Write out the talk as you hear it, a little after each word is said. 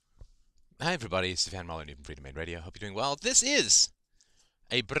Hi everybody, it's Stefan Molyneux from Freedom Made Radio. Hope you're doing well. This is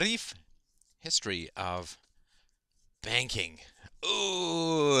a brief history of banking.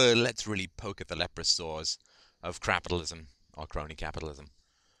 Ooh, let's really poke at the leprous sores of capitalism or crony capitalism.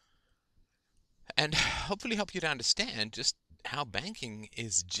 And hopefully help you to understand just how banking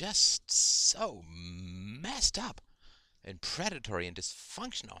is just so messed up and predatory and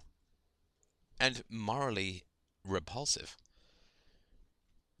dysfunctional and morally repulsive.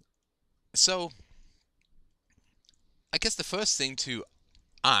 So, I guess the first thing to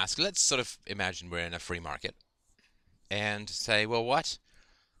ask, let's sort of imagine we're in a free market and say, well, what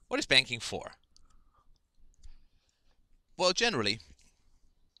is banking for? Well, generally,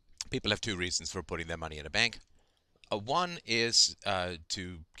 people have two reasons for putting their money in a bank. One is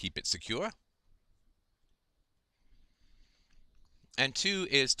to keep it secure, and two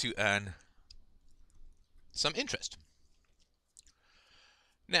is to earn some interest.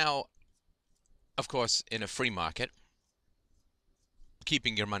 Now, of course, in a free market,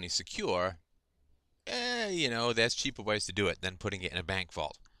 keeping your money secure, there's cheaper ways to do it than putting it in a bank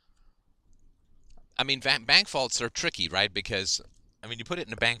vault. I mean, bank vaults are tricky, right? Because, you put it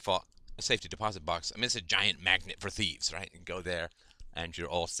in a bank vault, a safety deposit box. It's a giant magnet for thieves, right? You can go there and you're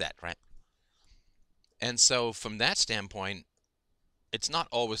all set, right? And so, from that standpoint, it's not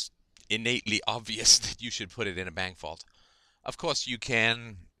always innately obvious that you should put it in a bank vault. Of course, you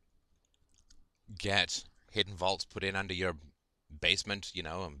can get hidden vaults put in under your basement,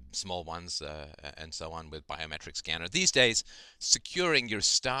 small ones and so on with biometric scanner. These days, securing your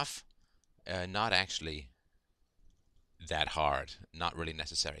stuff, not actually that hard, not really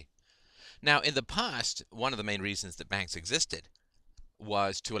necessary. Now, in the past, one of the main reasons that banks existed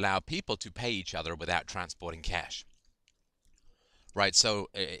was to allow people to pay each other without transporting cash. Right, so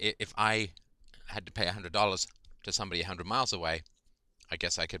if I had to pay $100 to somebody 100 miles away, I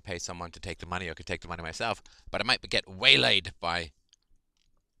guess I could pay someone to take the money or could take the money myself, but I might get waylaid by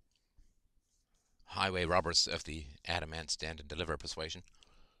highway robbers of the adamant stand and deliver persuasion.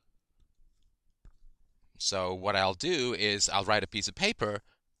 So what I'll do is I'll write a piece of paper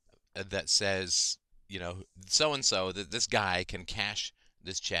that says, so and so, that this guy can cash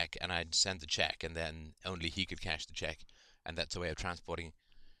this check, and I'd send the check, and then only he could cash the check, and that's a way of transporting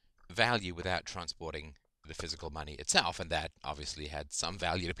value without transporting the physical money itself, and that obviously had some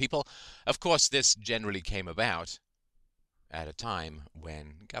value to people. Of course, this generally came about at a time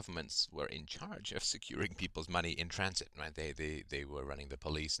when governments were in charge of securing people's money in transit, right? They were running the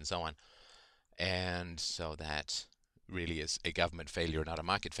police and so on, and so that really is a government failure, not a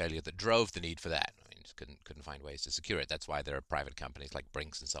market failure, that drove the need for that. Just couldn't find ways to secure it. That's why there are private companies like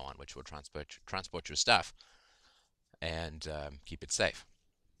Brinks and so on, which will transport your stuff and keep it safe.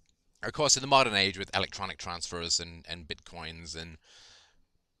 Of course, in the modern age, with electronic transfers and bitcoins and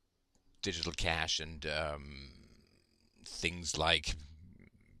digital cash and things like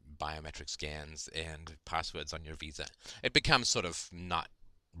biometric scans and passwords on your visa, it becomes sort of not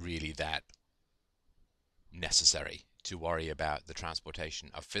really that necessary to worry about the transportation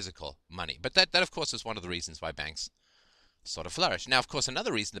of physical money. But that of course, is one of the reasons why banks sort of flourished. Now, of course,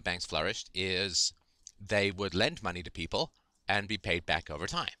 another reason the banks flourished is they would lend money to people and be paid back over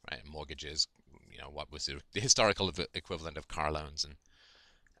time, right? Mortgages, what was the historical equivalent of car loans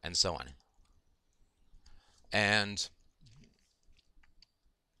and so on. And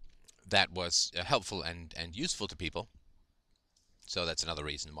that was helpful and useful to people. So that's another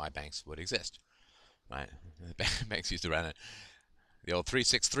reason why banks would exist, right? Banks used to run it. The old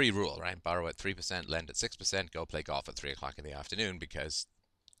 363 rule, right? Borrow at 3%, lend at 6%, go play golf at 3 o'clock in the afternoon because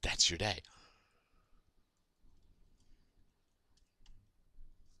that's your day.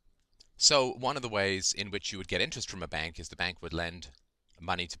 So one of the ways in which you would get interest from a bank is the bank would lend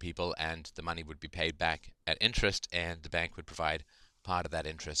money to people and the money would be paid back at interest, and the bank would provide part of that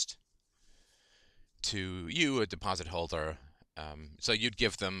interest to you, a deposit holder. So you'd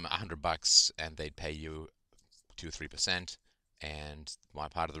give them $100 and they'd pay you 2 or 3%. And one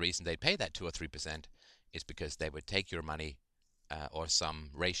part of the reason they'd pay that 2 or 3% is because they would take your money or some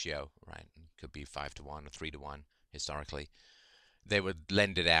ratio, right? It could be 5 to 1 or 3 to 1 historically. They would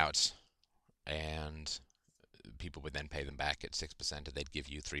lend it out, and people would then pay them back at 6%, and they'd give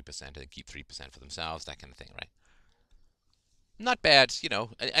you 3%, and they'd keep 3% for themselves, that kind of thing, right? Not bad,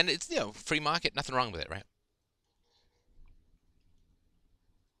 and it's, free market, nothing wrong with it, right?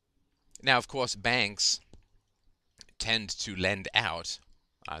 Now, of course, banks tend to lend out.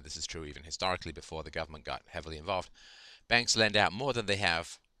 This is true even historically before the government got heavily involved. Banks lend out more than they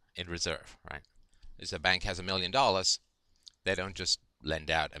have in reserve, right? If a bank has $1 million, they don't just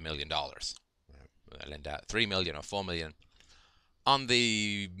lend out $1 million. They lend out 3 million or 4 million, on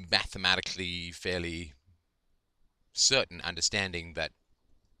the mathematically fairly certain understanding that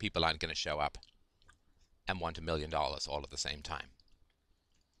people aren't going to show up and want $1 million all at the same time.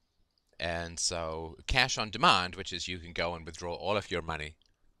 And so cash on demand, which is you can go and withdraw all of your money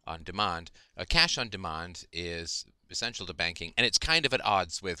on demand, cash on demand is essential to banking, and it's kind of at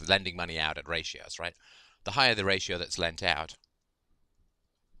odds with lending money out at ratios, right? The higher the ratio that's lent out,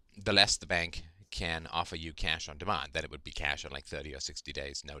 the less the bank can offer you cash on demand. Then it would be cash on like 30 or 60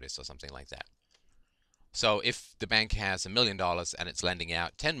 days notice or something like that. So if the bank has $1 million and it's lending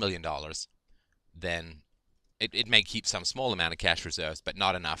out $10 million, then it may keep some small amount of cash reserves, but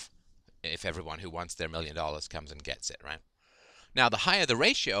not enough if everyone who wants their $1 million comes and gets it, right? Now, the higher the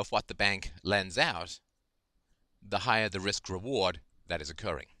ratio of what the bank lends out, the higher the risk reward that is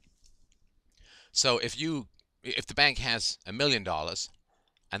occurring. So if the bank has $1 million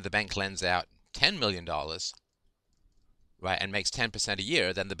and the bank lends out $10 million, right, and makes 10% a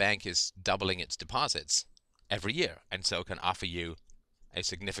year, then the bank is doubling its deposits every year, and so can offer you a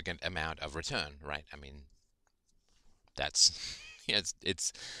significant amount of return, right? I mean, that's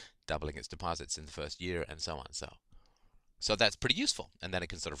it's doubling its deposits in the first year and so on. So that's pretty useful, and then it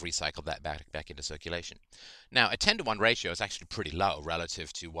can sort of recycle that back into circulation. Now, a 10-to-1 ratio is actually pretty low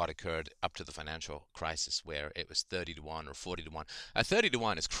relative to what occurred up to the financial crisis, where it was 30-to-1 or 40-to-1. A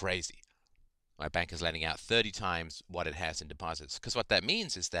 30-to-1 is crazy. My bank is lending out 30 times what it has in deposits, because what that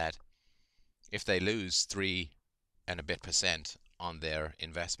means is that if they lose 3 and a bit% on their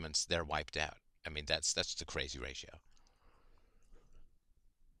investments, they're wiped out. I mean, that's just a crazy ratio.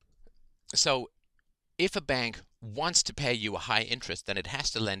 So if a bank wants to pay you a high interest, then it has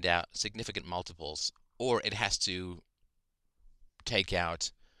to lend out significant multiples, or it has to take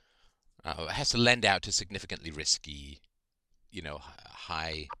out, it has to lend out to significantly risky,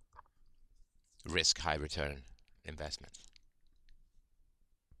 high risk, high return investment.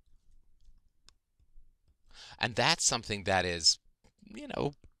 And that's something that is,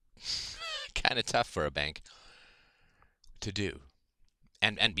 kind of tough for a bank to do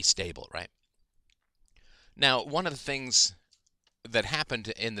and be stable, right? Now, one of the things that happened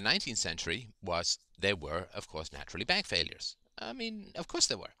in the 19th century was there were, of course, naturally bank failures. I mean, of course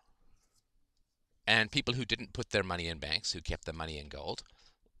there were. And people who didn't put their money in banks, who kept their money in gold,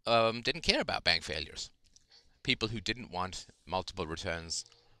 didn't care about bank failures. People who didn't want multiple returns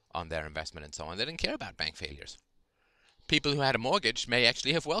on their investment and so on, they didn't care about bank failures. People who had a mortgage may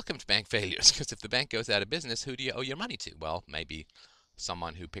actually have welcomed bank failures, because if the bank goes out of business, who do you owe your money to? Well, maybe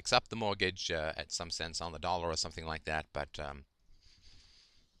someone who picks up the mortgage at some cents on the dollar or something like that, but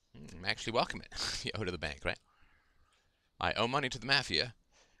actually welcome it. You owe to the bank, right? I owe money to the mafia.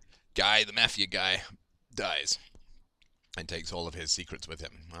 The mafia guy, dies and takes all of his secrets with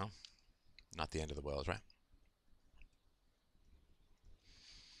him. Well, not the end of the world, right?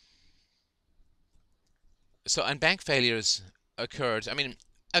 So, and bank failures occurred. I mean,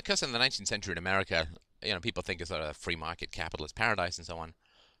 of course, in the 19th century in America, people think it's a free market capitalist paradise and so on.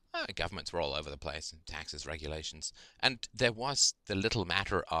 Governments were all over the place, taxes, regulations, and there was the little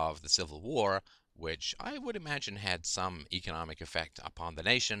matter of the Civil War, which I would imagine had some economic effect upon the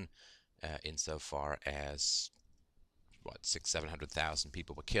nation, insofar as what 700,000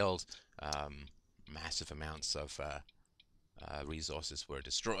 people were killed, massive amounts of resources were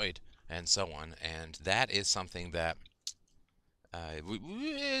destroyed, and so on. And that is something that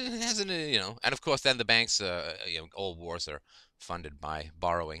hasn't, and of course, then the banks, all wars are funded by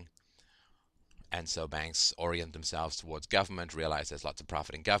borrowing. And so banks orient themselves towards government, realize there's lots of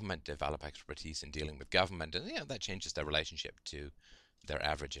profit in government, develop expertise in dealing with government, and that changes their relationship to their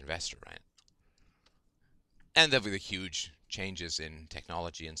average investor, right? And there were the huge changes in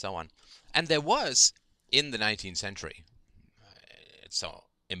technology and so on. And there was, in the 19th century, it's so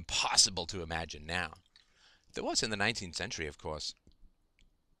impossible to imagine now, there was in the 19th century, of course,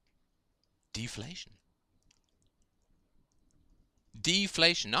 deflation.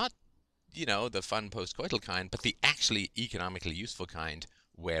 Deflation, not the fun post-coital kind, but the actually economically useful kind,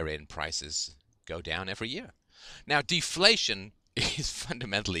 wherein prices go down every year. Now, deflation is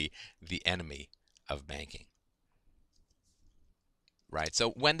fundamentally the enemy of banking, right? So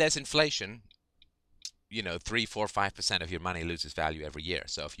when there's inflation, 3, 4, 5% of your money loses value every year.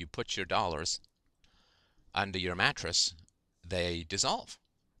 So if you put your dollars under your mattress, they dissolve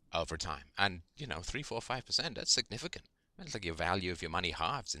over time. And 3, 4, 5%, that's significant. It's like your value of your money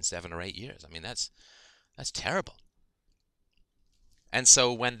halves in 7 or 8 years. I mean, that's terrible. And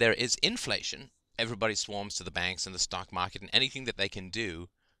so when there is inflation, everybody swarms to the banks and the stock market and anything that they can do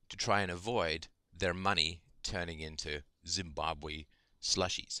to try and avoid their money turning into Zimbabwe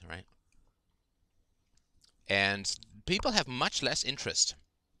slushies, right? And people have much less interest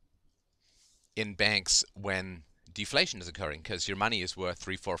in banks when deflation is occurring because your money is worth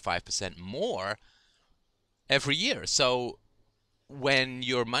 3, 4, 5% more every year. So when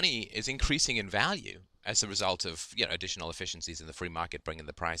your money is increasing in value as a result of additional efficiencies in the free market bringing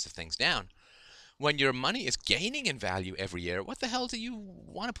the price of things down, when your money is gaining in value every year, what the hell do you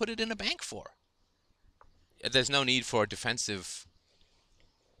want to put it in a bank for? There's no need for defensive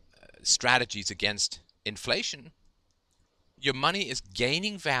strategies against inflation. Your money is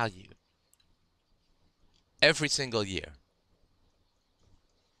gaining value every single year.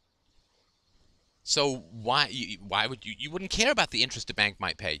 So why would you wouldn't care about the interest a bank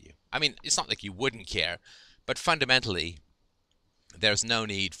might pay you? I mean, it's not like you wouldn't care, but fundamentally there's no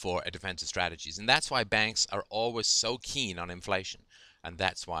need for a defensive strategies, and that's why banks are always so keen on inflation, and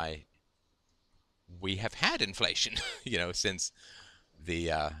that's why we have had inflation, since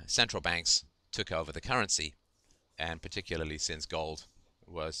the central banks took over the currency, and particularly since gold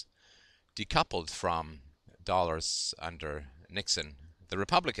was decoupled from dollars under Nixon, the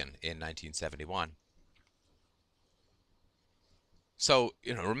Republican, in 1971. So,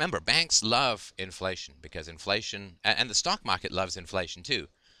 remember, banks love inflation because inflation, and the stock market loves inflation too,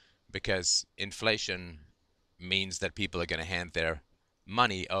 because inflation means that people are going to hand their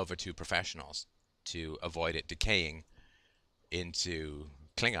money over to professionals to avoid it decaying into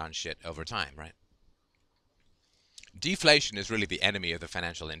Klingon shit over time, right? Deflation is really the enemy of the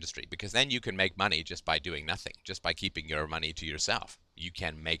financial industry because then you can make money just by doing nothing, just by keeping your money to yourself. You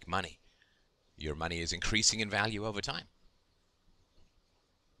can make money. Your money is increasing in value over time.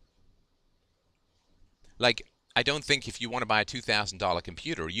 Like, I don't think if you want to buy a $2,000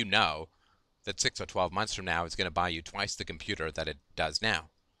 computer, you know that 6 or 12 months from now it's going to buy you twice the computer that it does now.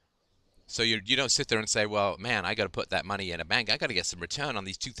 So you don't sit there and say, well, man, I got to put that money in a bank. I got to get some return on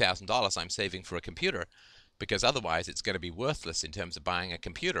these $2,000 I'm saving for a computer, because otherwise it's going to be worthless in terms of buying a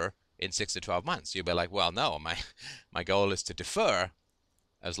computer in 6 to 12 months. You'll be like, well, no, my goal is to defer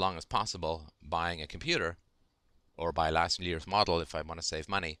as long as possible buying a computer or buy last year's model if I want to save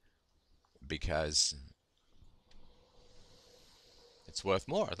money, because it's worth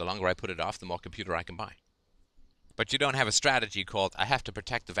more. The longer I put it off, the more computer I can buy. But you don't have a strategy called, I have to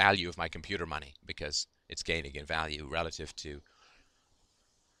protect the value of my computer money because it's gaining in value relative to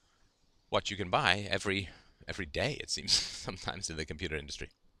what you can buy every day, it seems, sometimes in the computer industry.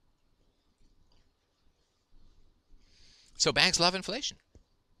 So banks love inflation.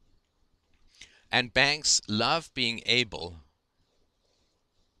 And banks love being able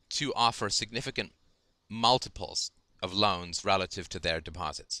to offer significant multiples of loans relative to their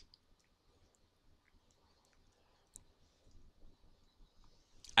deposits.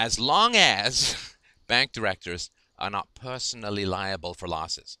 As long as bank directors are not personally liable for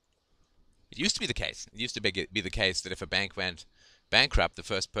losses. It used to be the case. It used to be the case that if a bank went bankrupt, the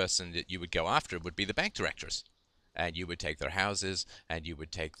first person that you would go after would be the bank directors. And you would take their houses, and you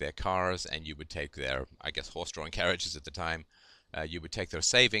would take their cars, and you would take their, I guess, horse-drawn carriages at the time. You would take their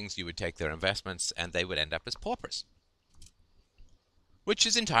savings, you would take their investments, and they would end up as paupers. Which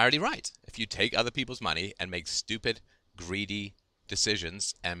is entirely right. If you take other people's money and make stupid, greedy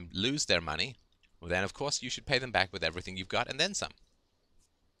decisions and lose their money, well, then of course you should pay them back with everything you've got and then some.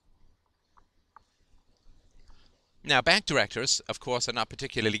 Now, bank directors, of course, are not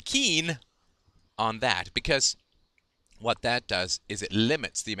particularly keen on that because what that does is it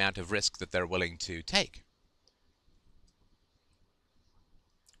limits the amount of risk that they're willing to take.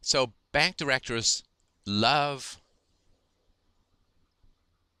 So bank directors love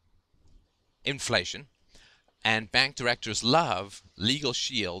inflation, and bank directors love legal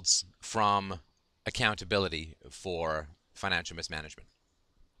shields from accountability for financial mismanagement.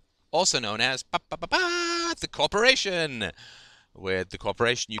 Also known as the corporation. With the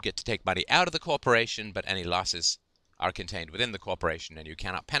corporation, you get to take money out of the corporation, but any losses are contained within the corporation, and you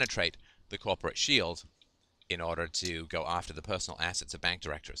cannot penetrate the corporate shield in order to go after the personal assets of bank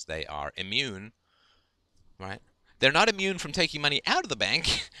directors. They are immune, right? They're not immune from taking money out of the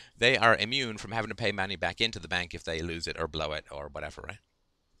bank. They are immune from having to pay money back into the bank if they lose it or blow it or whatever, right?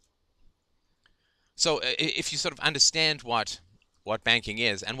 So if you sort of understand what banking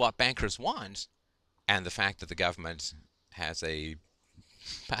is and what bankers want, and the fact that the government has a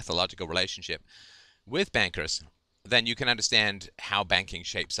pathological relationship with bankers, then you can understand how banking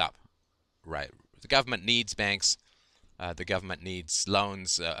shapes up, right? The government needs banks. The government needs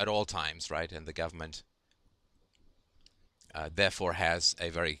loans at all times, right? And the government therefore has a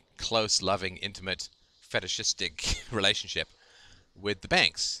very close, loving, intimate, fetishistic relationship with the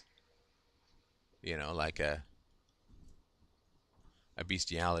banks. Like a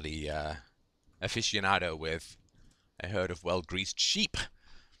bestiality aficionado with a herd of well-greased sheep.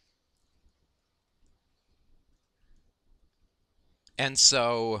 And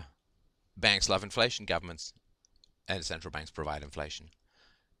so banks love inflation, governments and central banks provide inflation.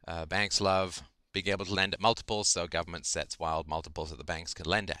 Banks love being able to lend at multiples, so government sets wild multiples that the banks can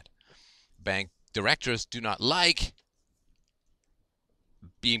lend at. Bank directors do not like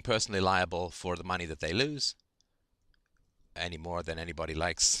being personally liable for the money that they lose any more than anybody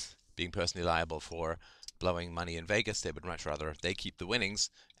likes being personally liable for blowing money in Vegas. They would much rather they keep the winnings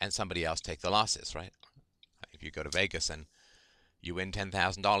and somebody else take the losses, right? If you go to Vegas and you win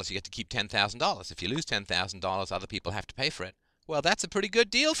 $10,000, you get to keep $10,000. If you lose $10,000, other people have to pay for it. Well, that's a pretty good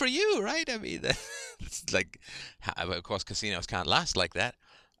deal for you, right? I mean, it's like, of course, casinos can't last like that,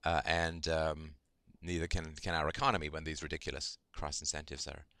 and neither can our economy when these ridiculous cross incentives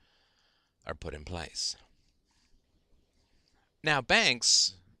are put in place. Now,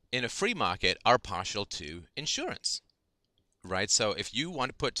 banks in a free market are partial to insurance, right? So if you want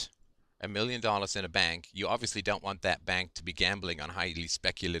to put $1 million in a bank, you obviously don't want that bank to be gambling on highly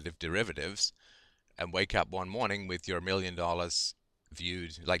speculative derivatives and wake up one morning with your $1 million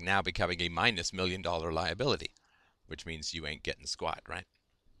viewed like now becoming a minus $1 million liability, which means you ain't getting squat, right?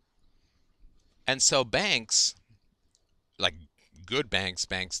 And so banks, like good banks,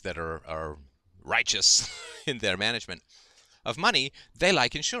 banks that are righteous in their management of money, they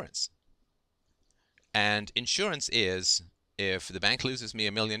like insurance. And insurance is, if the bank loses me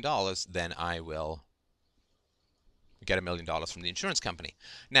 $1 million, then I will get $1 million from the insurance company.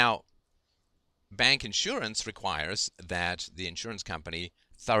 Now, bank insurance requires that the insurance company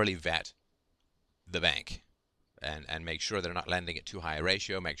thoroughly vet the bank and make sure they're not lending at too high a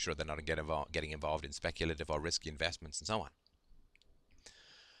ratio, make sure they're not getting involved in speculative or risky investments and so on.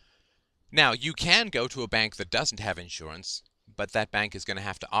 Now, you can go to a bank that doesn't have insurance, but that bank is going to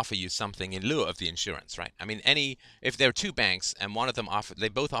have to offer you something in lieu of the insurance, right? I mean, if there are two banks and one of them they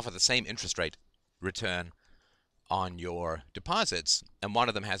both offer the same interest rate return on your deposits, and one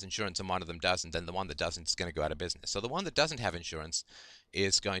of them has insurance and one of them doesn't, then the one that doesn't is going to go out of business. So the one that doesn't have insurance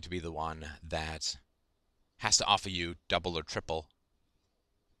is going to be the one that has to offer you double or triple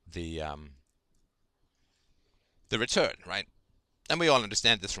the return, right? And we all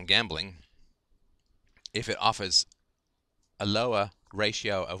understand this from gambling. If it offers a lower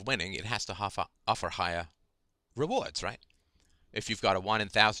ratio of winning, it has to offer higher rewards, right? If you've got a 1 in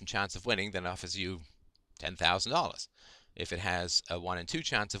 1,000 chance of winning, then it offers you $10,000. If it has a 1 in 2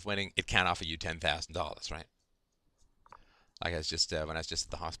 chance of winning, it can offer you $10,000, right? Like I was just when I was just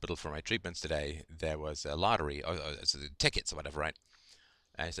at the hospital for my treatments today, there was a lottery or tickets or whatever, right?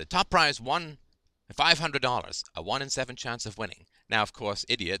 And it said top prize $500, a 1 in 7 chance of winning. Now, of course,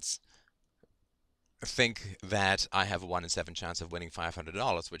 idiots think that I have a 1 in 7 chance of winning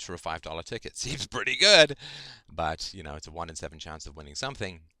 $500, which for a $5 ticket seems pretty good, but you know, it's a 1 in 7 chance of winning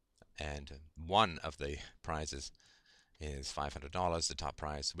something, and one of the prizes is $500, the top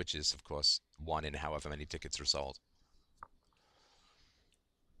prize, which is of course 1 in however many tickets are sold.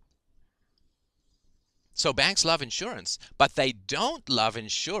 So banks love insurance, but they don't love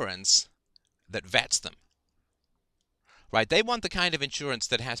insurance that vets them. Right? They want the kind of insurance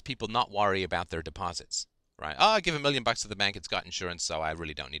that has people not worry about their deposits. Right? Oh, I give $1 million to the bank, it's got insurance, so I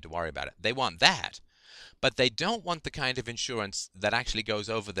really don't need to worry about it. They want that, but they don't want the kind of insurance that actually goes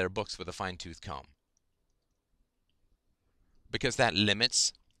over their books with a fine-tooth comb, because that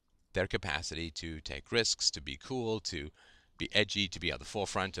limits their capacity to take risks, to be cool, to be edgy, to be at the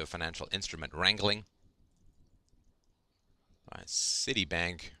forefront of financial instrument wrangling.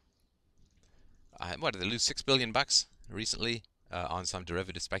 Citibank, what did they lose $6 billion recently on some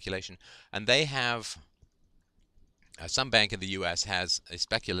derivative speculation? And they have some bank in the U.S. has a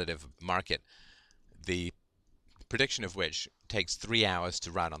speculative market, the prediction of which takes 3 hours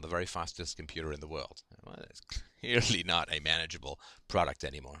to run on the very fastest computer in the world. Well, it's clearly not a manageable product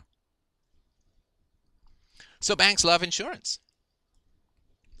anymore. So banks love insurance,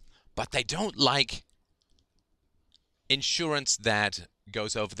 but they don't like insurance that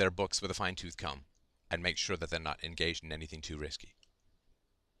goes over their books with a fine-tooth comb and makes sure that they're not engaged in anything too risky.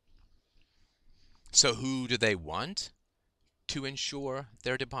 So who do they want to insure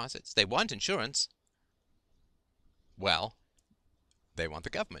their deposits? They want insurance. Well, they want the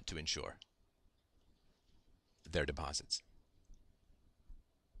government to insure their deposits,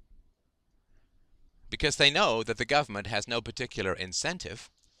 because they know that the government has no particular incentive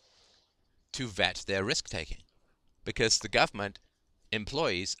to vet their risk-taking, because the government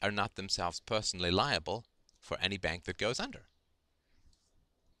employees are not themselves personally liable for any bank that goes under.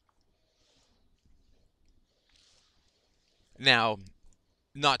 Now,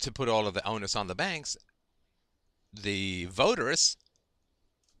 not to put all of the onus on the banks, the voters,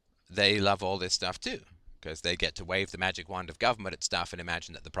 they love all this stuff too, because they get to wave the magic wand of government at stuff and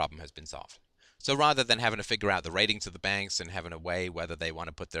imagine that the problem has been solved. So rather than having to figure out the ratings of the banks and having to weigh whether they want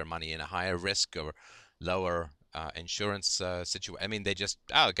to put their money in a higher risk or lower insurance situation, I mean, they just,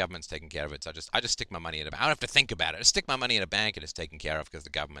 oh, the government's taking care of it. So I just stick my money in a bank. I don't have to think about it. I stick my money in a bank and it's taken care of because the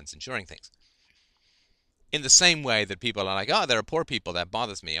government's insuring things. In the same way that people are like, oh, there are poor people, that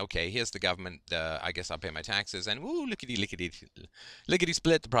bothers me. Okay, here's the government. I guess I'll pay my taxes, and woo, lickety lickety lickety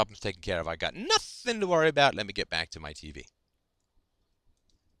split. The problem's taken care of. I got nothing to worry about. Let me get back to my TV.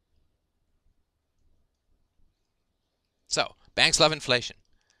 So banks love inflation.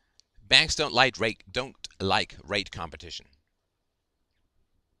 Banks don't like rate competition,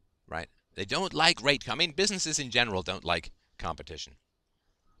 right? They don't like rate. I mean, businesses in general don't like competition.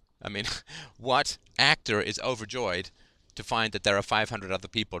 I mean, what actor is overjoyed to find that there are 500 other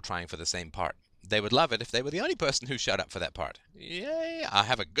people trying for the same part? They would love it if they were the only person who showed up for that part. Yay, I'll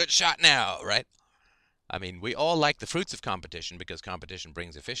have a good shot now, right? I mean, we all like the fruits of competition because competition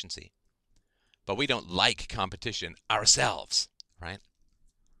brings efficiency, but we don't like competition ourselves, right?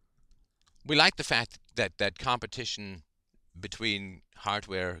 We like the fact that competition between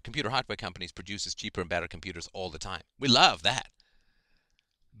computer hardware companies produces cheaper and better computers all the time. We love that.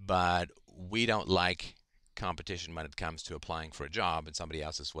 But we don't like competition when it comes to applying for a job and somebody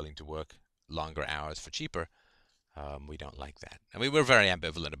else is willing to work longer hours for cheaper. We don't like that. I mean, we're very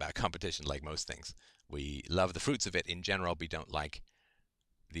ambivalent about competition, like most things. We love the fruits of it in general. We don't like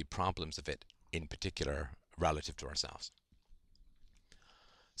the problems of it in particular relative to ourselves.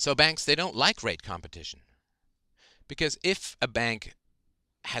 So banks, they don't like rate competition because if a bank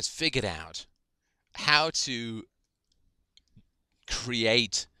has figured out how to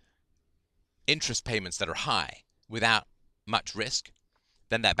create interest payments that are high without much risk,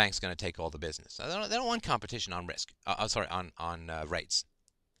 then that bank's going to take all the business. So they don't want competition on risk. On rates.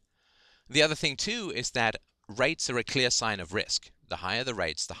 The other thing too is that rates are a clear sign of risk. The higher the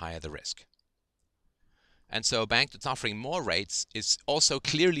rates, the higher the risk. And so a bank that's offering more rates is also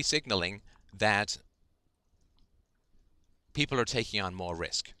clearly signaling that people are taking on more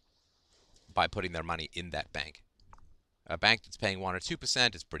risk by putting their money in that bank. A bank that's paying 1 or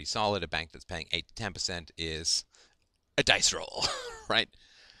 2% is pretty solid. A bank that's paying 8 to 10% is a dice roll, right?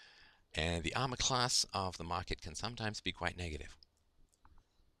 And the armor class of the market can sometimes be quite negative.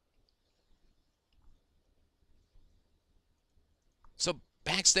 So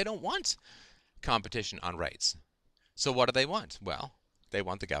banks, they don't want competition on rates. So what do they want? Well, they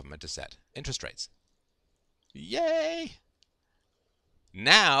want the government to set interest rates. Yay!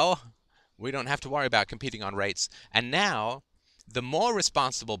 Now we don't have to worry about competing on rates. And now the more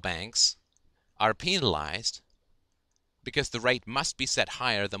responsible banks are penalized because the rate must be set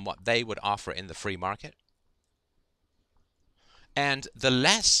higher than what they would offer in the free market. And the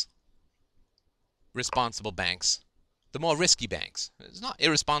less responsible banks, the more risky banks. It's not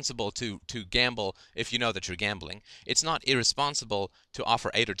irresponsible to gamble if you know that you're gambling. It's not irresponsible to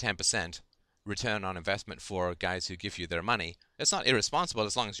offer 8 or 10% return on investment for guys who give you their money. It's not irresponsible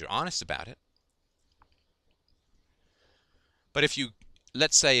as long as you're honest about it. But if you,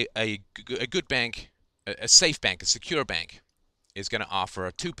 let's say a good bank, a safe bank, a secure bank, is going to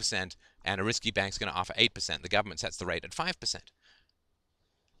offer 2% and a risky bank is going to offer 8%, the government sets the rate at 5%,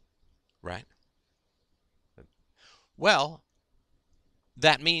 right? Well,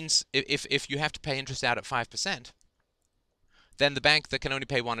 that means if you have to pay interest out at 5%, then the bank that can only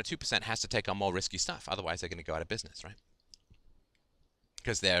pay 1 or 2% has to take on more risky stuff. Otherwise, they're going to go out of business, right?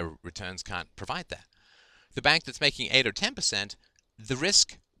 Because their returns can't provide that. The bank that's making 8 or 10%, the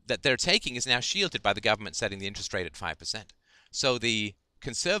risk that they're taking is now shielded by the government setting the interest rate at 5%. So the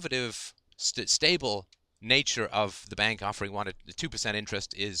conservative, stable nature of the bank offering 1 or 2%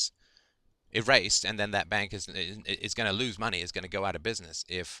 interest is erased, and then that bank is going to lose money, is going to go out of business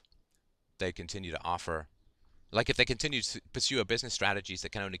if they continue to offer, like if they continue to pursue a business strategies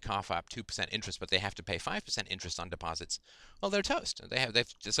that can only cough up 2% interest, but they have to pay 5% interest on deposits. Well, they're toast.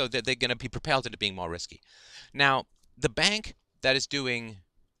 So they're going to be propelled into being more risky. Now, the bank that is doing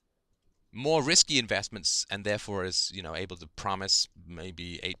more risky investments and therefore is able to promise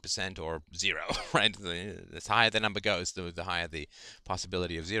maybe 8% or 0, right? The higher the number goes, the higher the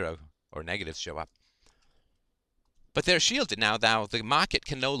possibility of 0 or negatives show up. But they're shielded now. Now the market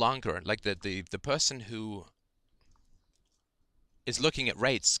can no longer, like the person who is looking at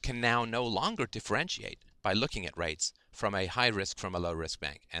rates can now no longer differentiate by looking at rates from a high risk from a low risk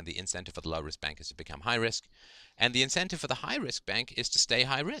bank. And the incentive for the low risk bank is to become high risk. And the incentive for the high risk bank is to stay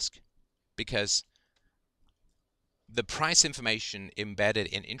high risk, because the price information embedded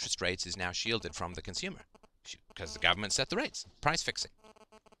in interest rates is now shielded from the consumer because the government set the rates, price fixing,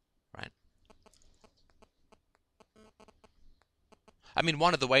 right? I mean,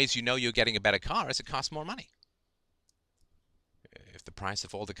 one of the ways you know you're getting a better car is it costs more money. If the price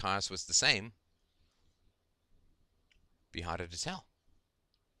of all the cars was the same, it'd be harder to tell.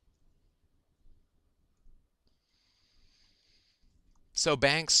 So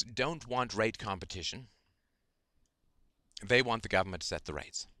banks don't want rate competition. They want the government to set the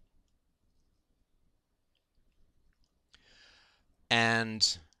rates.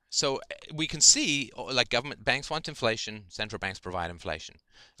 And so we can see, like government banks want inflation, central banks provide inflation.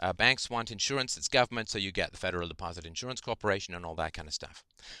 Banks want insurance, it's government, so you get the Federal Deposit Insurance Corporation and all that kind of stuff.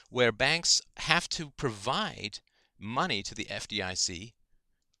 Where banks have to provide money to the FDIC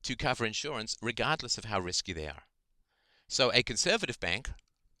to cover insurance regardless of how risky they are. So a conservative bank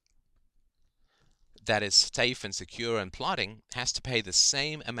that is safe and secure and plotting has to pay the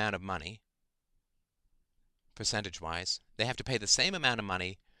same amount of money, percentage-wise. They have to pay the same amount of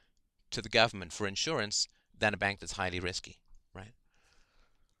money to the government for insurance than a bank that's highly risky, right?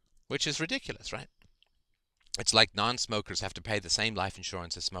 Which is ridiculous, right? It's like non-smokers have to pay the same life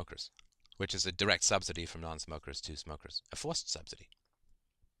insurance as smokers, which is a direct subsidy from non-smokers to smokers, a forced subsidy.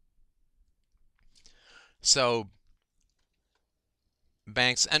 So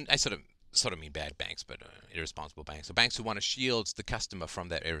banks, and I sort of mean bad banks, but irresponsible banks. So banks who want to shield the customer from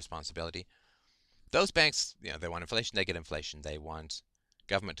their irresponsibility. Those banks, they want inflation, they get inflation. They want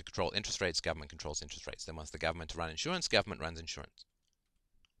government to control interest rates, government controls interest rates. They want the government to run insurance, government runs insurance.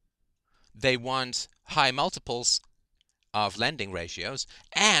 They want high multiples of lending ratios,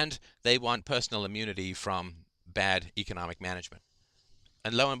 and they want personal immunity from bad economic management.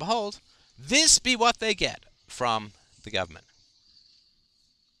 And lo and behold, this be what they get from the government.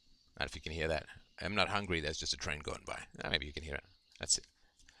 I don't know if you can hear that. I'm not hungry, there's just a train going by. Maybe you can hear it. That's it.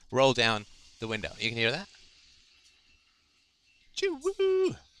 Roll down the window. You can hear that?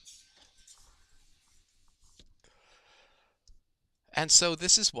 Choo-woo! And so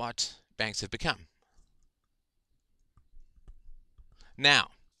this is what banks have become. Now,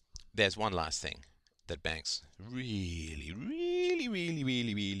 there's one last thing that banks really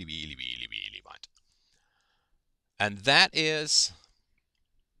want. And that is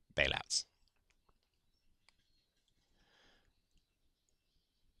bailouts.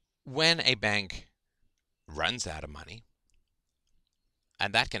 When a bank runs out of money,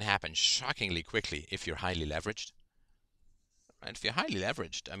 and that can happen shockingly quickly if you're highly leveraged. And if you're highly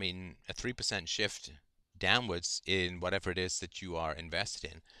leveraged, I mean, a 3% shift downwards in whatever it is that you are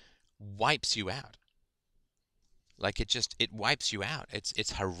invested in wipes you out. Like it wipes you out.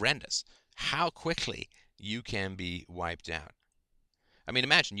 It's horrendous how quickly you can be wiped out. I mean,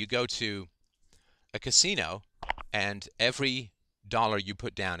 imagine you go to a casino and every dollar you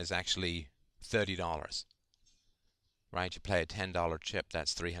put down is actually $30. Right? You play a $10 chip,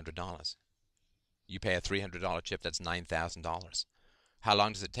 that's $300. You pay a $300 chip, that's $9,000. How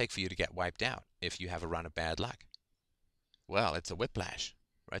long does it take for you to get wiped out if you have a run of bad luck? Well, it's a whiplash,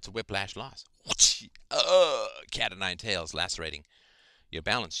 right? It's a whiplash loss. Cat of nine tails lacerating your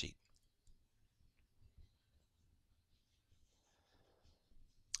balance sheet.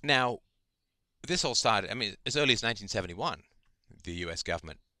 Now, this all started, I mean, as early as 1971, the US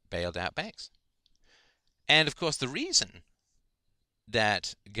government bailed out banks. And of course, the reason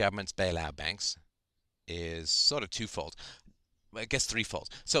that governments bail out banks is sort of twofold. I guess threefold.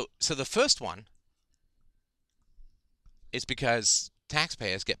 So the first one is because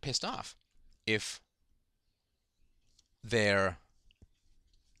taxpayers get pissed off if their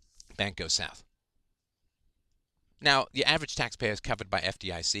bank goes south. Now, the average taxpayer is covered by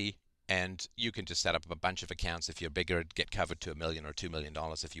FDIC, and you can just set up a bunch of accounts if you're bigger, get covered to $1 million or $2 million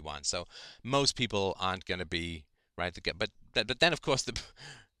if you want. So most people aren't going to be right. But then, of course, the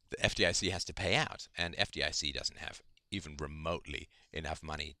FDIC has to pay out, and FDIC doesn't have even remotely enough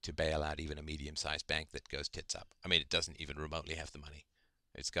money to bail out even a medium-sized bank that goes tits up. I mean, it doesn't even remotely have the money.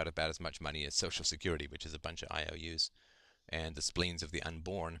 It's got about as much money as Social Security, which is a bunch of IOUs, and the spleens of the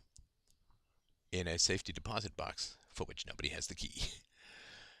unborn in a safety deposit box for which nobody has the key.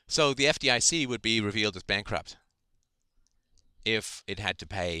 So the FDIC would be revealed as bankrupt if it had to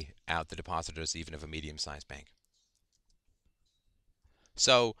pay out the depositors even of a medium-sized bank.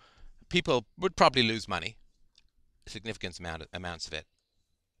 So people would probably lose money, significant amounts of it,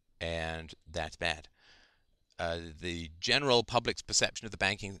 and that's bad. The general public's perception of the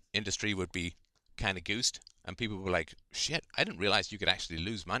banking industry would be kind of goosed, and people were like, shit, I didn't realize you could actually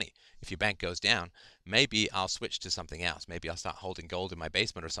lose money if your bank goes down. Maybe I'll switch to something else. Maybe I'll start holding gold in my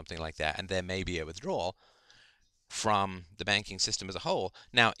basement or something like that, and there may be a withdrawal. from the banking system as a whole.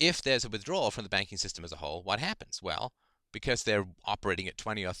 Now, if there's a withdrawal from the banking system as a whole, what happens? Well, because they're operating at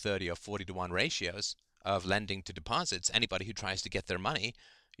 20 or 30 or 40 to 1 ratios of lending to deposits, anybody who tries to get their money,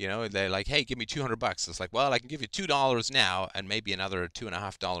 they're like, hey, give me $200. It's like, well, I can give you $2 now and maybe another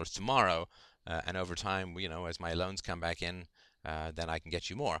 $2.50 tomorrow. And over time, as my loans come back in, then I can get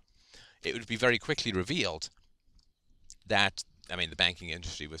you more. It would be very quickly revealed that, the banking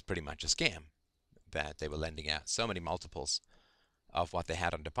industry was pretty much a scam, that they were lending out so many multiples of what they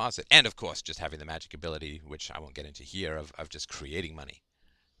had on deposit, and of course just having the magic ability, which I won't get into here, of just creating money.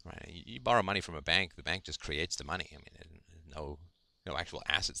 Right? You borrow money from a bank, the bank just creates the money. No actual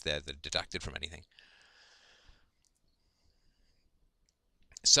assets there that are deducted from anything.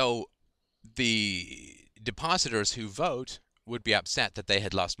 So the depositors who vote would be upset that they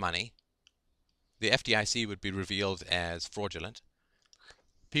had lost money. The FDIC would be revealed as fraudulent.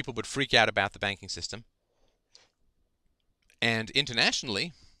 People would freak out about the banking system. And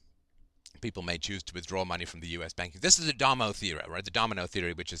internationally, people may choose to withdraw money from the U.S. banking. This is the domino theory, right? The domino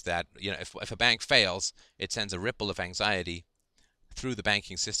theory, which is that if a bank fails, it sends a ripple of anxiety through the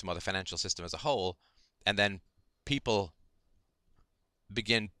banking system or the financial system as a whole, and then people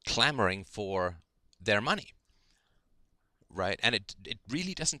begin clamoring for their money, right? And it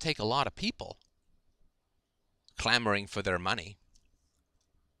really doesn't take a lot of people clamoring for their money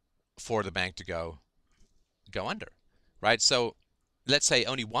for the bank to go under, right? So let's say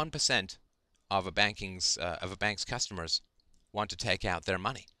only 1% of a bank's customers want to take out their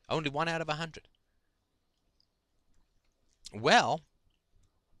money. Only 1 out of 100. Well,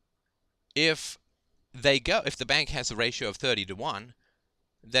 if the bank has a ratio of 30 to 1,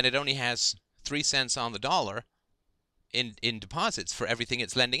 then it only has 3 cents on the dollar in deposits for everything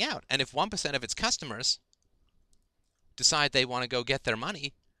it's lending out. And if 1% of its customers decide they want to go get their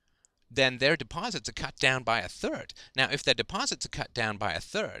money, then their deposits are cut down by a third. Now, if their deposits are cut down by a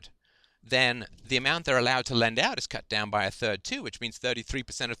third, then the amount they're allowed to lend out is cut down by a third too, which means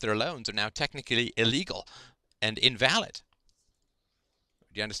 33% of their loans are now technically illegal and invalid.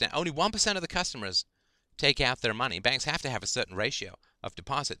 Do you understand? Only 1% of the customers take out their money. Banks have to have a certain ratio of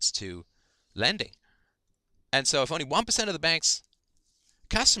deposits to lending. And so if only 1% of the bank's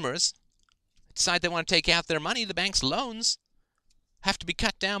customers decide they want to take out their money, the bank's loans have to be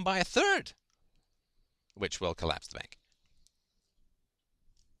cut down by a third, which will collapse the bank.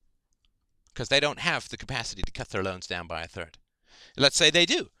 Because they don't have the capacity to cut their loans down by a third. Let's say they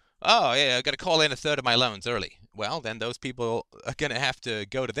do. Oh, yeah, I've got to call in a third of my loans early. Well, then those people are going to have to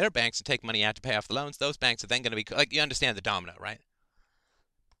go to their banks and take money out to pay off the loans. Those banks are then going to be, like, you understand the domino, right?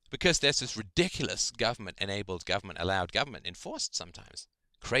 Because there's this ridiculous government-enabled, government-allowed, government-enforced sometimes,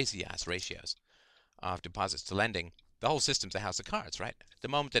 crazy-ass ratios of deposits to lending. The whole system's a house of cards, right? The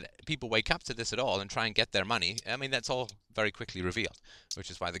moment that people wake up to this at all and try and get their money, that's all very quickly revealed, which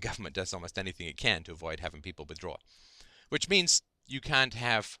is why the government does almost anything it can to avoid having people withdraw. Which means you can't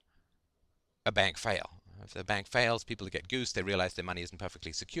have a bank fail. If the bank fails, people get goosed, they realize their money isn't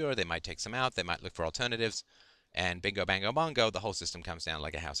perfectly secure, they might take some out, they might look for alternatives, and bingo, bango, bongo, the whole system comes down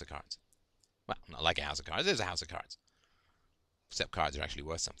like a house of cards. Well, not like a house of cards, it is a house of cards. Except cards are actually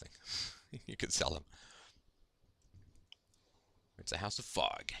worth something. You could sell them. It's a house of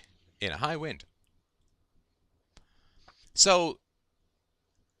fog in a high wind. So,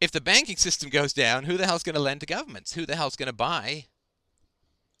 if the banking system goes down, who the hell's going to lend to governments? Who the hell's going to buy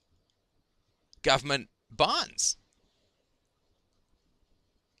government bonds?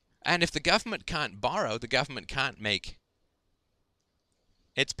 And if the government can't borrow, the government can't make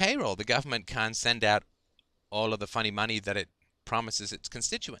its payroll. The government can't send out all of the funny money that it promises its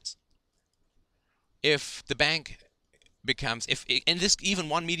constituents. If the bank becomes, and this even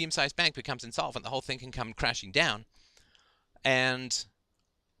one medium-sized bank becomes insolvent, the whole thing can come crashing down. And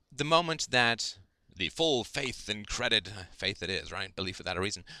the moment that the full faith and credit, faith it is, right? Belief without a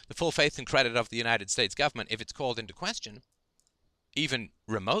reason. The full faith and credit of the United States government, if it's called into question, even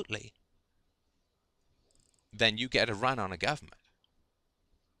remotely, then you get a run on a government.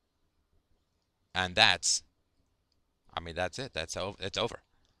 And that's it. It's over.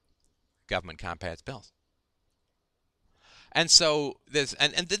 Government can't pay its bills. And so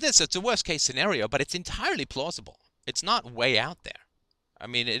it's a worst case scenario, but it's entirely plausible. It's not way out there.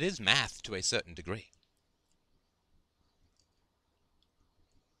 It is math to a certain degree.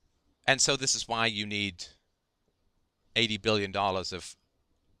 And so this is why you need $80 billion of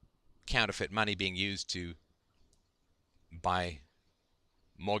counterfeit money being used to buy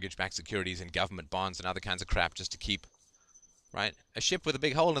mortgage-backed securities and government bonds and other kinds of crap just to keep, right? A ship with a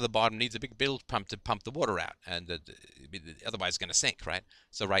big hole in the bottom needs a big bilge pump to pump the water out, and otherwise it's going to sink, right?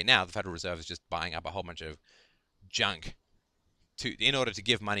 So right now the Federal Reserve is just buying up a whole bunch of junk in order to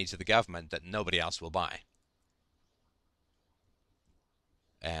give money to the government that nobody else will buy.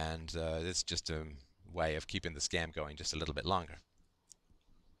 And it's just a way of keeping the scam going just a little bit longer.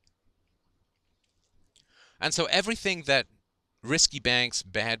 And so everything that risky banks,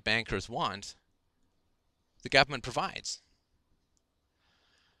 bad bankers want, the government provides.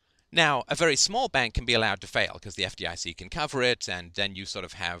 Now, a very small bank can be allowed to fail because the FDIC can cover it, and then you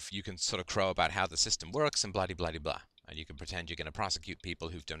can sort of crow about how the system works and blah-de-blah-de-blah. And you can pretend you're going to prosecute people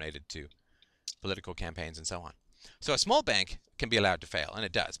who've donated to political campaigns and so on. So a small bank can be allowed to fail, and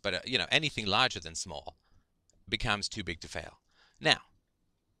it does. But, anything larger than small becomes too big to fail. Now,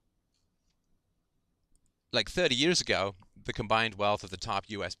 like 30 years ago, the combined wealth of the top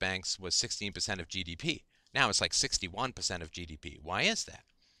U.S. banks was 16% of GDP. Now it's like 61% of GDP. Why is that?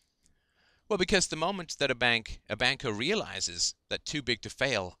 Well, because the moment that a banker realizes that too big to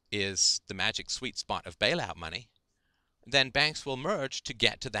fail is the magic sweet spot of bailout money, then banks will merge to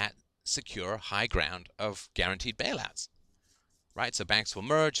get to that secure high ground of guaranteed bailouts, right? So banks will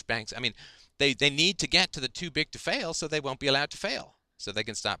merge. They need to get to the too big to fail so they won't be allowed to fail. So they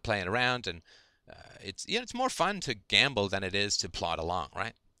can start playing around, and it's more fun to gamble than it is to plod along,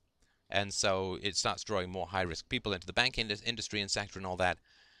 right? And so it starts drawing more high-risk people into the bank industry and sector and all that.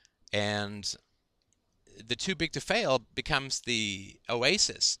 And the too big to fail becomes the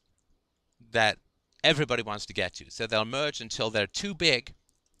oasis that everybody wants to get to. So they'll merge until they're too big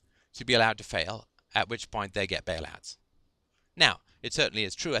to be allowed to fail, at which point they get bailouts. Now, it certainly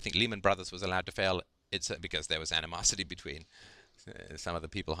is true. I think Lehman Brothers was allowed to fail. It's because there was animosity between some of the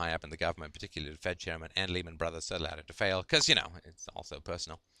people high up in the government, particularly the Fed chairman and Lehman Brothers, so allowed it to fail because, it's also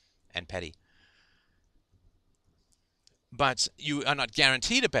personal and petty. But you are not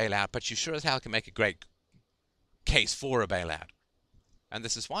guaranteed a bailout, but you sure as hell can make a great case for a bailout. And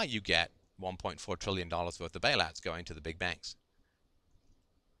this is why you get $1.4 trillion worth of bailouts going to the big banks.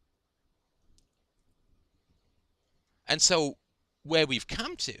 And so where we've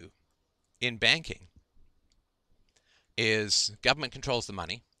come to in banking is government controls the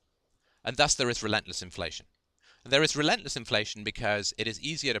money, and thus there is relentless inflation. And there is relentless inflation because it is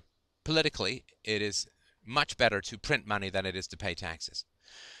easier to, politically, it is much better to print money than it is to pay taxes.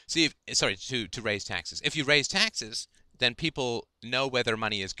 To raise taxes. If you raise taxes, then people know where their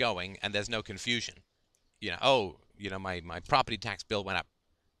money is going, and there's no confusion. My property tax bill went up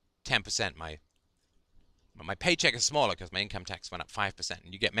 10%. My paycheck is smaller because my income tax went up 5%.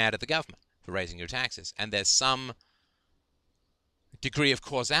 And you get mad at the government for raising your taxes. And there's some degree of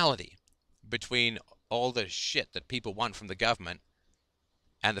causality between all the shit that people want from the government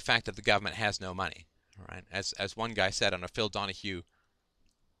and the fact that the government has no money. Right? As one guy said on a Phil Donahue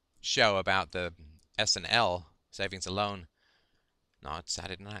show about the S&L, Savings and Loan, not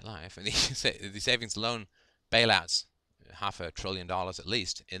Saturday Night Live, and the savings and loan bailouts, $500 billion at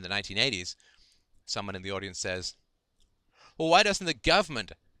least, in the 1980s, someone in the audience says, well, why doesn't the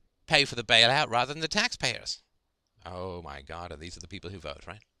government pay for the bailout rather than the taxpayers? Oh my God, these are the people who vote,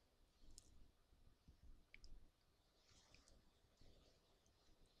 right?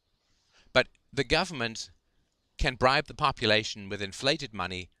 But the government can bribe the population with inflated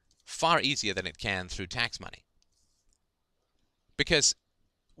money far easier than it can through tax money. Because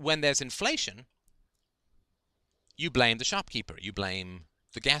when there's inflation, you blame the shopkeeper, you blame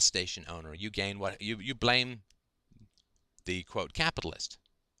the gas station owner, you blame the, quote, capitalist.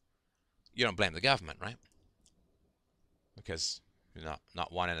 You don't blame the government, right? Because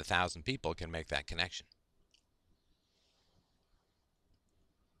not 1 in 1,000 people can make that connection.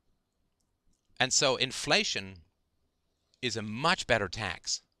 And so inflation is a much better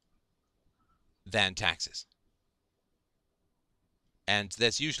tax than taxes. And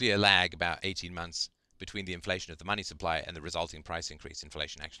there's usually a lag about 18 months between the inflation of the money supply and the resulting price increase.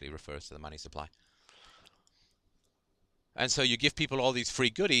 Inflation actually refers to the money supply. And so you give people all these free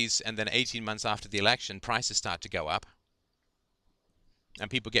goodies, and then 18 months after the election, prices start to go up.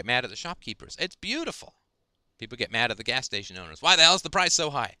 And people get mad at the shopkeepers. It's beautiful. People get mad at the gas station owners. Why the hell is the price so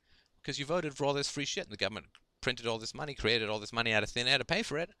high? Because you voted for all this free shit, and the government printed all this money, created all this money out of thin air to pay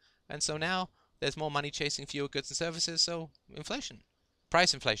for it. And so now there's more money chasing fewer goods and services, so inflation.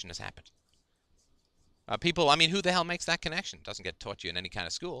 Price inflation has happened. People, who the hell makes that connection? It doesn't get taught you in any kind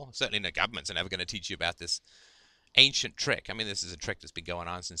of school. Certainly the governments are never going to teach you about this ancient trick. This is a trick that's been going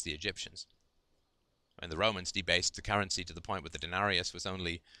on since the Egyptians. And the Romans debased the currency to the point where the denarius was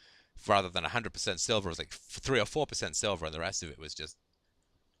only, rather than 100% silver, it was like 3 or 4% silver, and the rest of it was just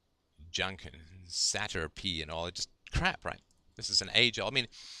junk and satyr pea and all. Just crap, right? This is an age-old.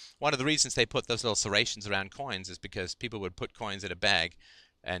 One of the reasons they put those little serrations around coins is because people would put coins in a bag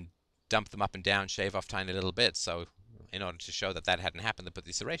and dump them up and down, shave off tiny little bits. So in order to show that that hadn't happened, they put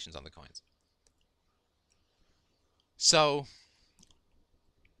these serrations on the coins. So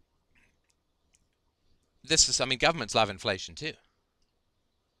this is, I mean, governments love inflation too.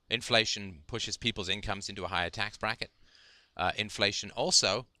 Inflation pushes people's incomes into a higher tax bracket. Inflation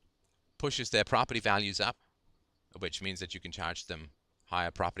also pushes their property values up, which means that you can charge them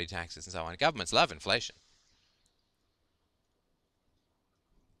higher property taxes and so on. Governments love inflation.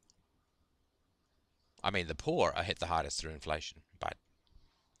 I mean, the poor are hit the hardest through inflation, but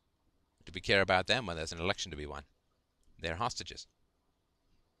do we care about them when there's an election to be won? They're hostages,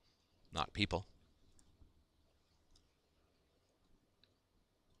 not people.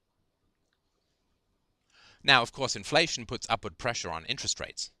 Now, of course, inflation puts upward pressure on interest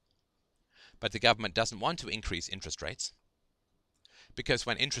rates, but the government doesn't want to increase interest rates, because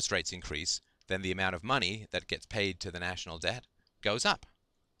when interest rates increase, then the amount of money that gets paid to the national debt goes up,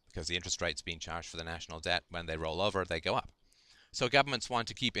 because the interest rates being charged for the national debt, when they roll over, they go up. So governments want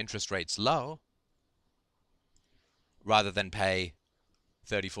to keep interest rates low rather than pay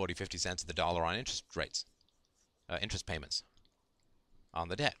 30, 40, 50 cents of the dollar on interest rates, interest payments on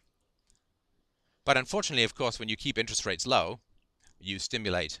the debt. But unfortunately, of course, when you keep interest rates low, you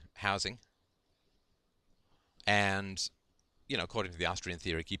stimulate housing. And, according to the Austrian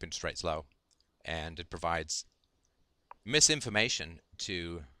theory, keep interest rates low. And it provides misinformation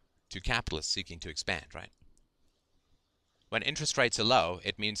to capitalists seeking to expand, right? When interest rates are low,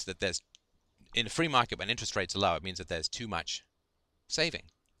 it means that in a free market, when interest rates are low, it means that there's too much saving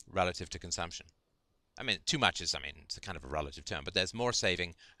relative to consumption. I mean, too much is, it's a kind of a relative term, but there's more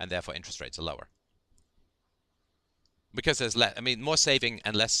saving, and therefore interest rates are lower. Because there's more saving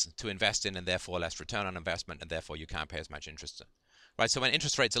and less to invest in, and therefore less return on investment, and therefore you can't pay as much interest. Right? So when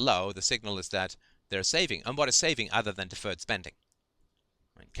interest rates are low, the signal is that they're saving. And what is saving other than deferred spending?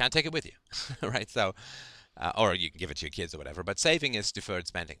 Right? Can't take it with you, right? So, or you can give it to your kids or whatever. But saving is deferred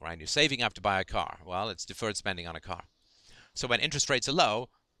spending, right? You're saving up to buy a car. Well, it's deferred spending on a car. So when interest rates are low,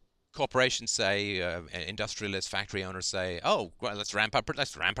 corporations say, industrialists, factory owners say, "Oh, well, let's ramp up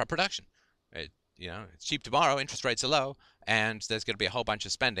production." It's cheap to borrow, interest rates are low, and there's going to be a whole bunch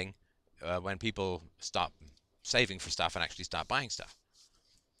of spending when people stop saving for stuff and actually start buying stuff.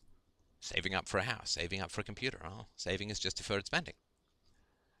 Saving up for a house, saving up for a computer. Well, saving is just deferred spending.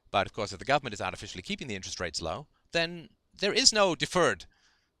 But of course, if the government is artificially keeping the interest rates low, then there is no deferred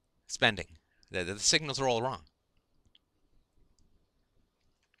spending. The signals are all wrong.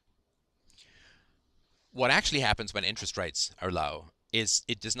 What actually happens when interest rates are low is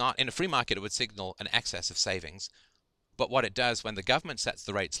it does not, in a free market, it would signal an excess of savings. But what it does when the government sets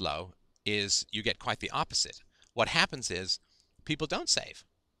the rates low is you get quite the opposite. What happens is people don't save.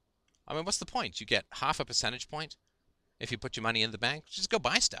 What's the point? You get half a percentage point if you put your money in the bank. Just go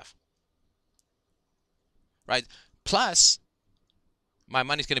buy stuff. Right? Plus, my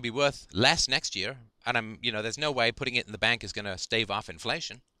money's going to be worth less next year, and there's no way putting it in the bank is going to stave off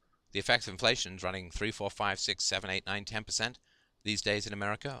inflation. The effects of inflation is running 3, 4, 5, 6, 7, 8, 9, 10% these days in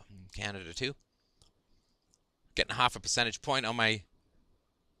America, Canada too. Getting half a percentage point on my,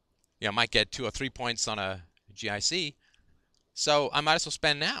 might get 2 or 3 points on a GIC. So I might as well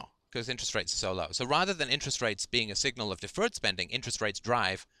spend now because interest rates are so low. So rather than interest rates being a signal of deferred spending, interest rates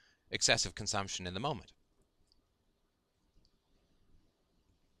drive excessive consumption in the moment.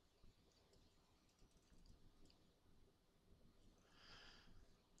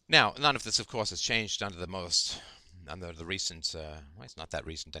 Now, none of this, of course, has changed under the recent, well, it's not that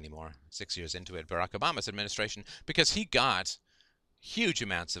recent anymore, 6 years into it, Barack Obama's administration, because he got huge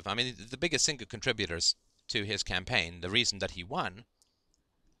amounts of, the biggest single contributors to his campaign, the reason that he won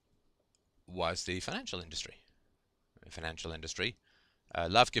was the financial industry. The financial industry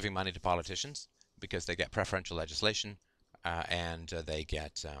love giving money to politicians because they get preferential legislation and they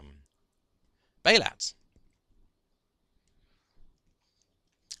get bailouts.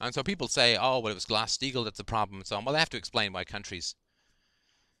 And so people say, oh, well, it was Glass-Steagall that's the problem and so on. Well, they have to explain why countries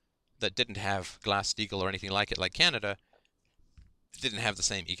that didn't have Glass-Steagall or anything like it, like Canada, didn't have the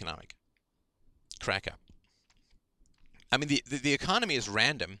same economic crack-up. The economy is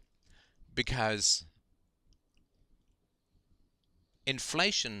random because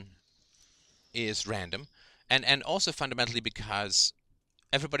inflation is random, and also fundamentally because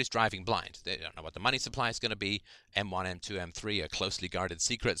everybody's driving blind. They don't know what the money supply is going to be. M1, M2, M3 are closely guarded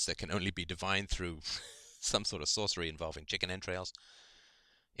secrets that can only be divined through some sort of sorcery involving chicken entrails.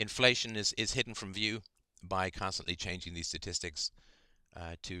 Inflation is hidden from view by constantly changing these statistics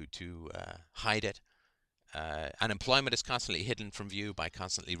to hide it. Unemployment is constantly hidden from view by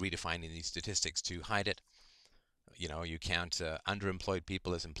constantly redefining these statistics to hide it. You count underemployed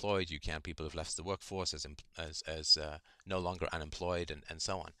people as employed. You count people who've left the workforce as no longer unemployed, and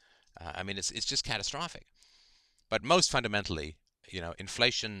so on. I mean, it's just catastrophic. But most fundamentally,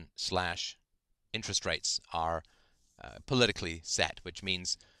 inflation slash interest rates are politically set, which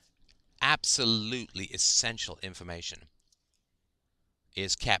means absolutely essential information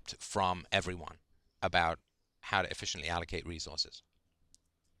is kept from everyone about how to efficiently allocate resources.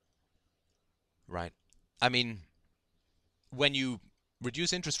 Right? I mean, when you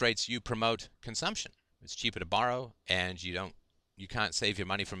reduce interest rates, you promote consumption. It's cheaper to borrow, and you can't save your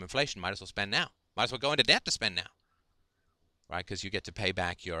money from inflation. Might as well spend now. Might as well go into debt to spend now, right? Because you get to pay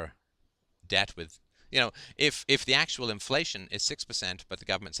back your debt with, if the actual inflation is 6%, but the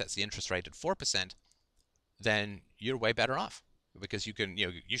government sets the interest rate at 4%, then you're way better off because you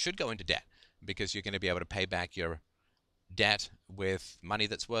should go into debt because you're going to be able to pay back your debt with money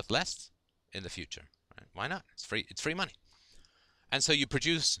that's worth less in the future. Right? Why not? It's free. It's free money. And so you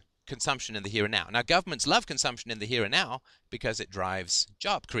produce consumption in the here and now. Now, governments love consumption in the here and now because it drives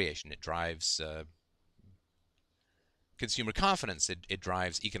job creation. It drives consumer confidence. It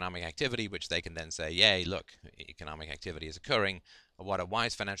drives economic activity, which they can then say, yay, look, economic activity is occurring. What a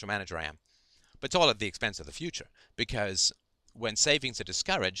wise financial manager I am. But it's all at the expense of the future because when savings are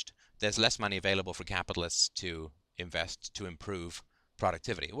discouraged, there's less money available for capitalists to invest to improve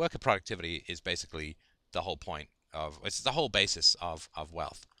productivity. Worker productivity is basically the whole point it's the whole basis of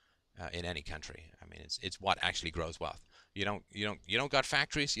wealth in any country. I mean, it's what actually grows wealth. You don't got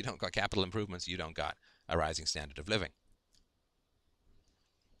factories, you don't got capital improvements, you don't got a rising standard of living.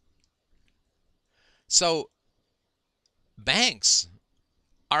 So banks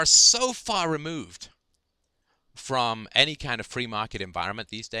are so far removed from any kind of free market environment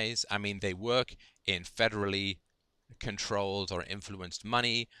these days. I mean, they work in federally controlled or influenced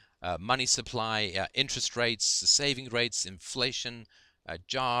money, money supply, interest rates, saving rates, inflation,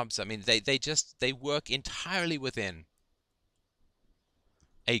 jobs. I mean, they work entirely within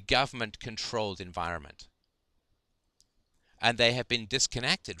a government-controlled environment. And they have been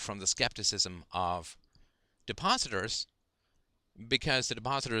disconnected from the skepticism of depositors because the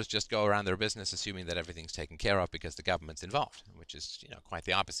depositors just go around their business assuming that everything's taken care of because the government's involved, which is quite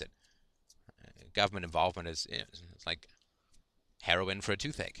the opposite. Government involvement is it's like heroin for a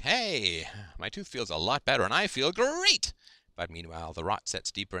toothache. Hey, my tooth feels a lot better and I feel great. But meanwhile, the rot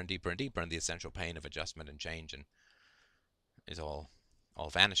sets deeper and deeper and deeper, and the essential pain of adjustment and change and is all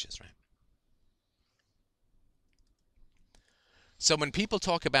vanishes, right? So when people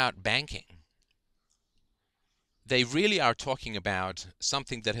talk about banking, they really are talking about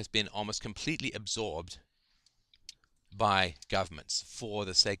something that has been almost completely absorbed by governments for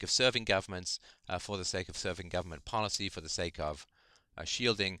the sake of serving governments, for the sake of serving government policy, for the sake of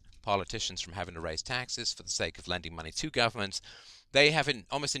shielding politicians from having to raise taxes, for the sake of lending money to governments. They have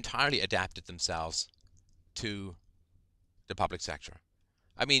almost entirely adapted themselves to the public sector.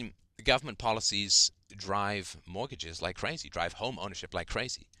 I mean, government policies drive mortgages like crazy, drive home ownership like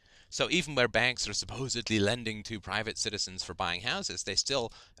crazy. So even where banks are supposedly lending to private citizens for buying houses, they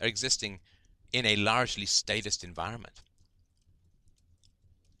still are existing in a largely statist environment.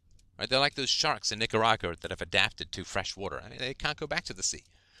 Right? They're like those sharks in Nicaragua that have adapted to fresh water. I mean, they can't go back to the sea.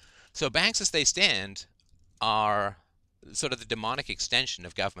 So banks as they stand are sort of the demonic extension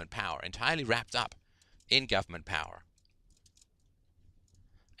of government power, entirely wrapped up in government power.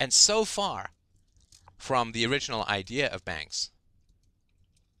 And so far from the original idea of banks,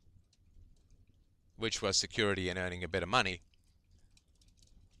 which was security and earning a bit of money,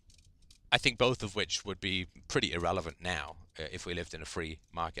 I think both of which would be pretty irrelevant now if we lived in a free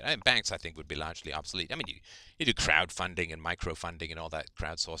market. Banks, I think, would be largely obsolete. I mean, you do crowdfunding and microfunding and all that,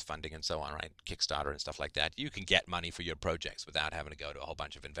 crowdsource funding and so on, right? Kickstarter and stuff like that. You can get money for your projects without having to go to a whole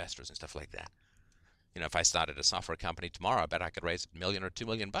bunch of investors and stuff like that. If I started a software company tomorrow, I bet I could raise $1 million or $2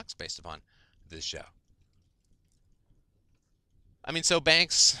 million based upon this show. I mean, so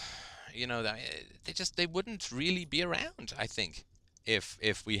banks, they wouldn't really be around, I think,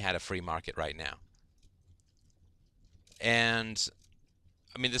 if we had a free market right now. And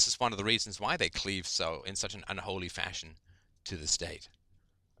I mean, this is one of the reasons why they cleave in such an unholy fashion to the state.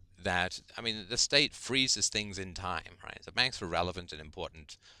 That, I mean, the state freezes things in time, right? The banks were relevant and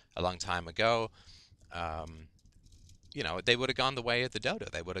important a long time ago. They would have gone the way of the dodo.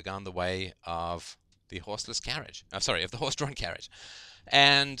 They would have gone the way of the horseless carriage. Of the horse-drawn carriage.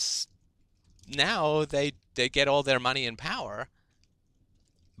 And now they get all their money and power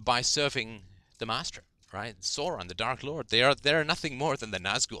by serving the master, right? Sauron, the Dark Lord. They're nothing more than the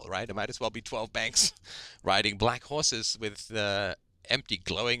Nazgul, right? It might as well be 12 banks riding black horses with empty,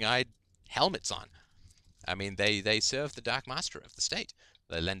 glowing-eyed helmets on. I mean, they serve the dark master of the state.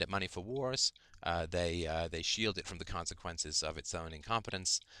 They lend it money for wars. They shield it from the consequences of its own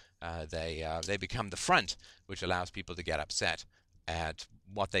incompetence. They become the front, which allows people to get upset at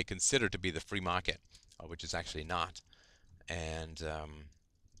what they consider to be the free market, which is actually not. And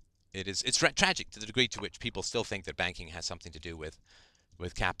it's tragic to the degree to which people still think that banking has something to do with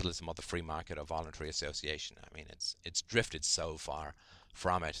capitalism or the free market or voluntary association. I mean, it's drifted so far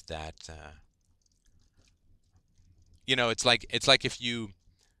from it that it's like if you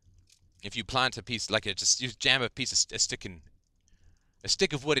plant a piece like it just you jam a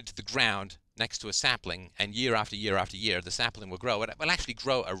stick of wood into the ground next to a sapling, and year after year after year the sapling will grow. It will actually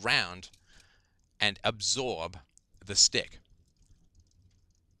grow around and absorb the stick.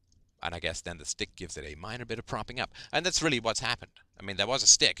 And I guess then the stick gives it a minor bit of propping up. And that's really what's happened. I mean, there was a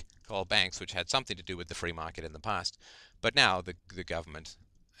stick called banks, which had something to do with the free market in the past. But now the government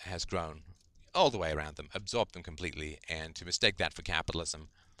has grown all the way around them, absorbed them completely. And to mistake that for capitalism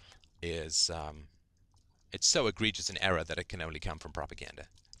is, it's so egregious an error that it can only come from propaganda.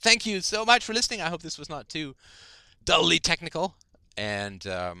 Thank you so much for listening. I hope this was not too dully technical. And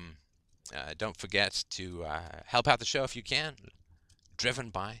don't forget to help out the show if you can. Driven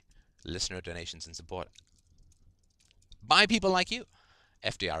by listener donations and support by people like you.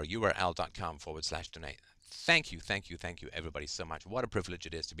 FDRURL.com/donate. Thank you, thank you, thank you, everybody, so much. What a privilege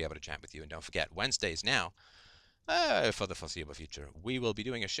it is to be able to chat with you. And don't forget, Wednesdays now, for the foreseeable future, we will be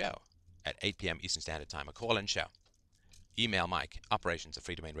doing a show at 8 p.m. Eastern Standard Time, a call-in show. Email Mike,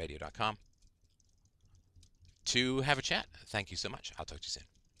 operations@freedomainradio.com, to have a chat. Thank you so much. I'll talk to you soon.